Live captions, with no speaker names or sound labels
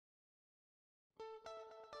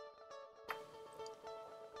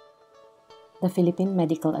The Philippine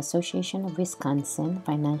Medical Association of Wisconsin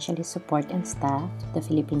financially support and staff the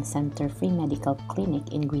Philippine Center Free Medical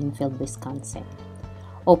Clinic in Greenfield, Wisconsin.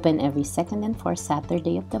 Open every second and fourth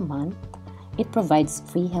Saturday of the month, it provides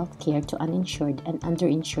free health care to uninsured and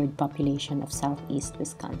underinsured population of Southeast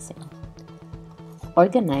Wisconsin.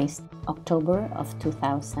 Organized October of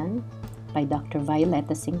 2000 by Dr.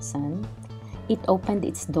 Violeta Singson, it opened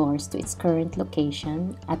its doors to its current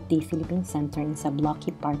location at the Philippine Center in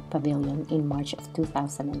Sabloqui Park Pavilion in March of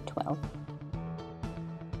 2012.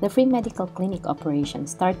 The free medical clinic operation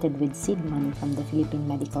started with seed money from the Philippine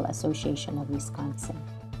Medical Association of Wisconsin.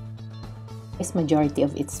 The majority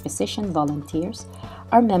of its physician volunteers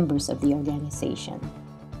are members of the organization.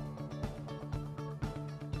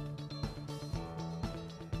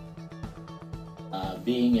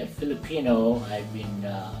 Being a Filipino, I've been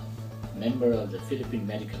member of the Philippine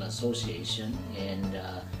Medical Association, and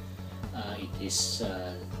it is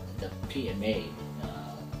the PMA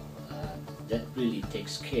that really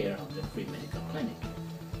takes care of the free medical clinic.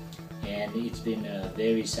 And it's been a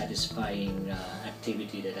very satisfying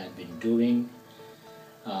activity that I've been doing.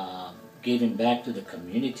 Giving back to the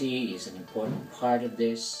community is an important part of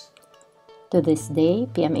this. To this day,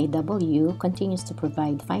 PMA-W continues to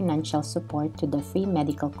provide financial support to the free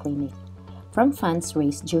medical clinic from funds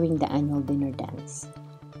raised during the annual dinner dance.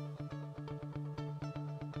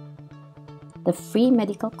 The free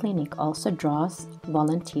medical clinic also draws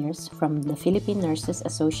volunteers from the Philippine Nurses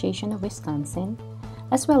Association of Wisconsin,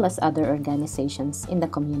 as well as other organizations in the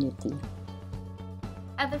community.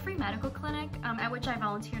 At the free medical clinic, at which I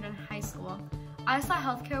volunteered in high school, I saw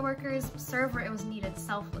healthcare workers serve where it was needed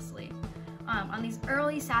selflessly. On these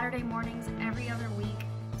early Saturday mornings every other week,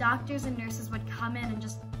 doctors and nurses would come in and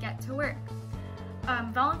just get to work.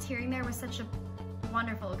 Volunteering there was such a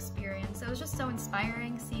wonderful experience. It was just so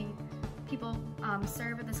inspiring seeing people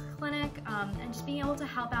serve at this clinic and just being able to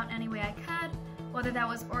help out any way I could, whether that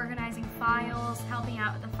was organizing files, helping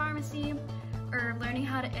out at the pharmacy, or learning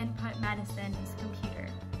how to input medicine into the computer.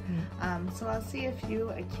 So I'll see a few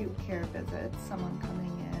acute care visits, someone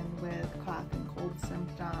coming in with cough and cold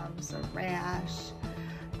symptoms, a rash.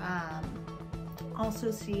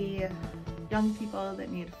 Also see young people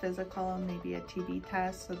that need a physical, maybe a TB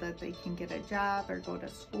test so that they can get a job or go to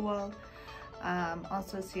school.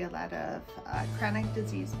 Also see a lot of chronic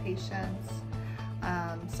disease patients.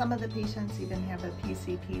 Some of the patients even have a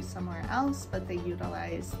PCP somewhere else, but they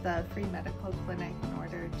utilize the free medical clinic in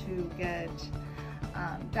order to get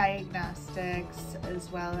diagnostics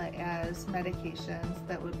as well as medications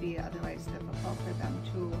that would be otherwise difficult for them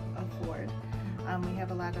to afford. We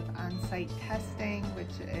have a lot of on-site testing,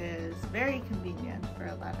 which is very convenient for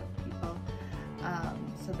a lot of people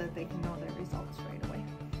so that they can know their results right away.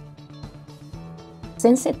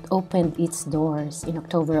 Since it opened its doors in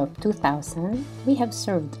October of 2000, we have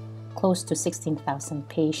served close to 16,000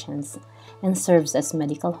 patients and serves as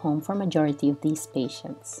medical home for majority of these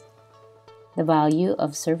patients. The value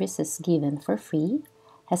of services given for free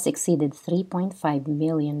has exceeded $3.5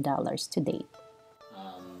 million to date.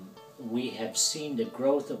 We have seen the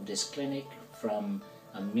growth of this clinic from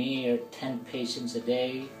a mere 10 patients a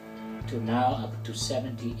day to now up to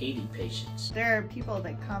 70, 80 patients. There are people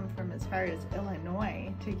that come from as far as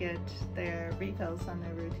Illinois to get their refills on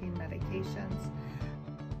their routine medications.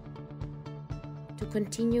 To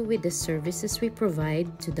continue with the services we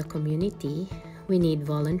provide to the community, we need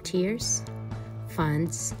volunteers,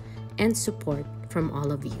 funds, and support from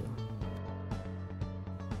all of you.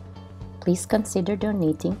 Please consider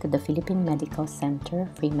donating to the Philippine Medical Center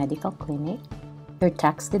Free Medical Clinic. Your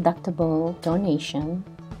tax-deductible donation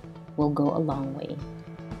will go a long way.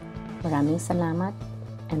 Maraming salamat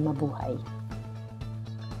and mabuhay!